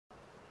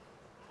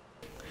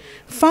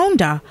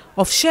Founder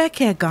of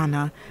ShareCare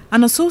Ghana,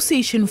 an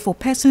association for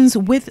persons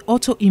with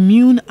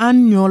autoimmune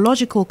and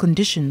neurological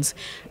conditions,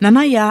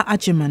 Nanaya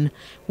Agyeman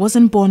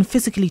wasn't born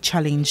physically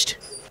challenged.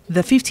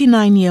 The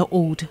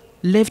 59-year-old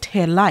lived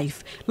her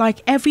life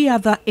like every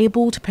other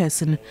abled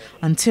person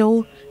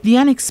until the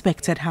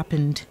unexpected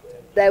happened.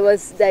 I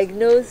was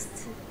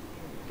diagnosed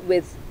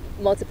with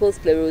multiple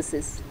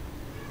sclerosis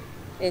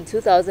in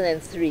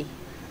 2003.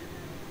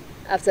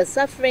 After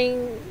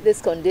suffering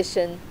this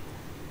condition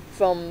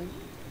from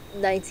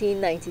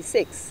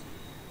 1996.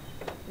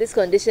 This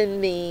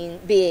condition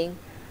being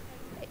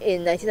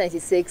in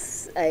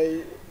 1996,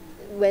 I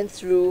went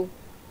through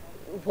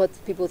what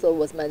people thought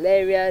was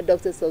malaria,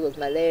 doctors thought was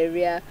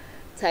malaria,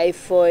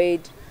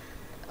 typhoid,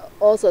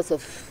 all sorts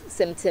of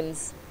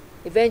symptoms.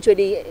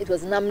 Eventually, it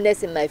was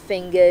numbness in my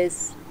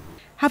fingers.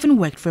 Having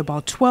worked for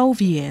about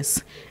 12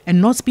 years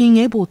and not being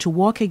able to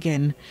walk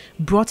again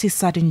brought a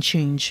sudden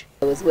change.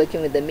 I was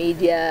working with the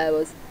media, I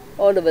was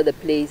all over the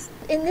place.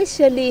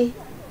 Initially,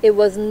 it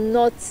was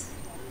not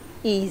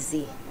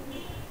easy.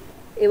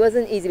 It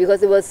wasn't easy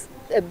because it was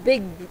a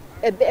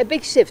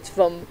big shift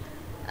from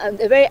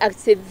a very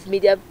active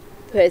media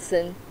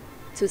person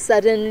to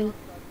sudden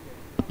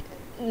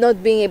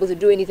not being able to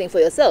do anything for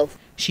yourself.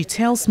 She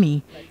tells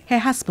me her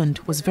husband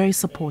was very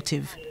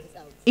supportive.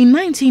 In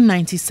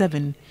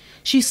 1997,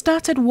 she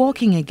started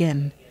walking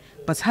again,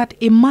 but had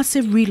a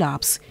massive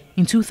relapse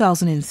in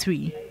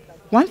 2003.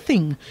 One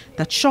thing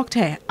that shocked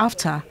her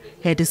after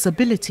her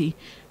disability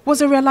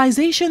was a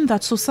realization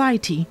that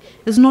society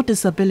is not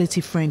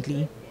disability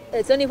friendly.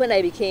 It's only when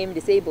I became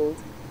disabled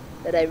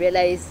that I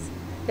realized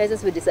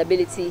persons with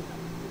disability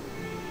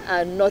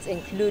are not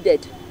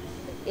included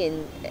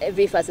in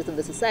every facet of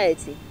the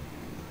society.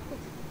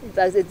 In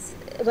fact, it's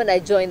when I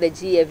joined the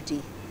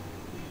GFD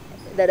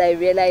that I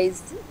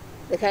realized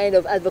the kind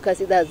of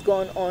advocacy that has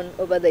gone on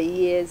over the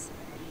years.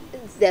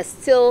 There's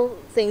still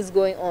things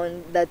going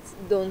on that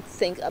don't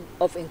think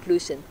of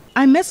inclusion.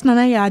 I met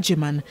Nanaya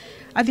Agyeman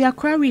at the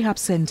Accra Rehab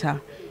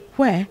Center,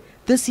 where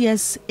this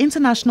year's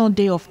International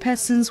Day of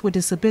Persons with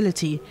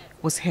Disability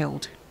was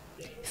held.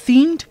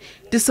 Themed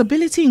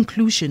Disability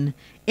Inclusion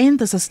in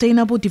the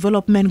Sustainable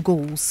Development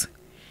Goals.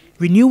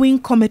 Renewing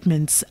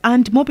commitments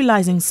and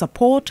mobilizing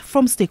support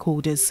from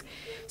stakeholders.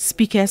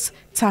 Speakers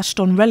touched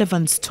on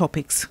relevant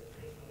topics.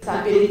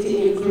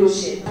 Disability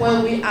inclusion.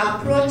 When we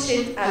approach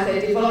it as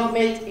a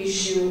development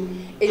issue,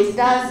 it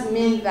does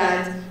mean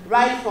that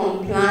right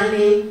from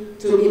planning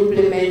to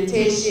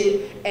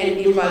implementation and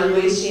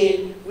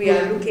evaluation, we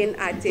are looking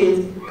at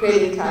it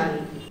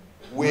critically.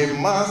 We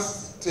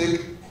must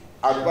take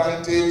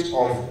advantage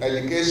of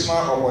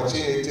educational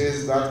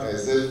opportunities that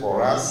exist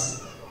for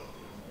us.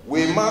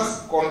 We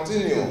must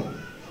continue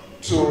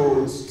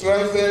to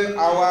strengthen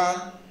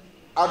our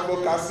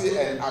advocacy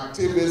and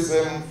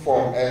activism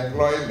for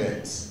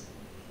employment.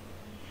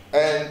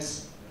 And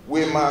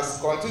we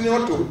must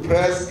continue to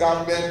press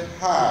government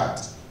hard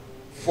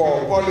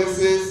for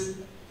policies,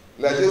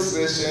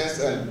 legislations,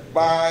 and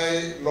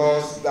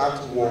bylaws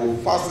that will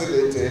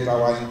facilitate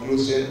our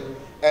inclusion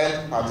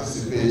and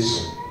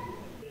participation.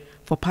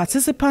 For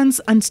participants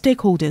and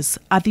stakeholders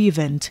at the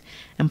event,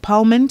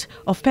 empowerment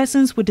of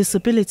persons with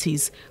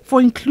disabilities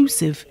for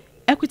inclusive,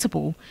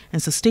 equitable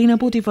and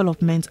sustainable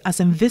development as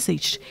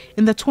envisaged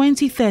in the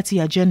 2030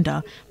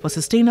 Agenda for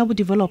Sustainable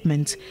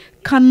Development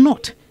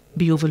cannot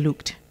be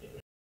overlooked.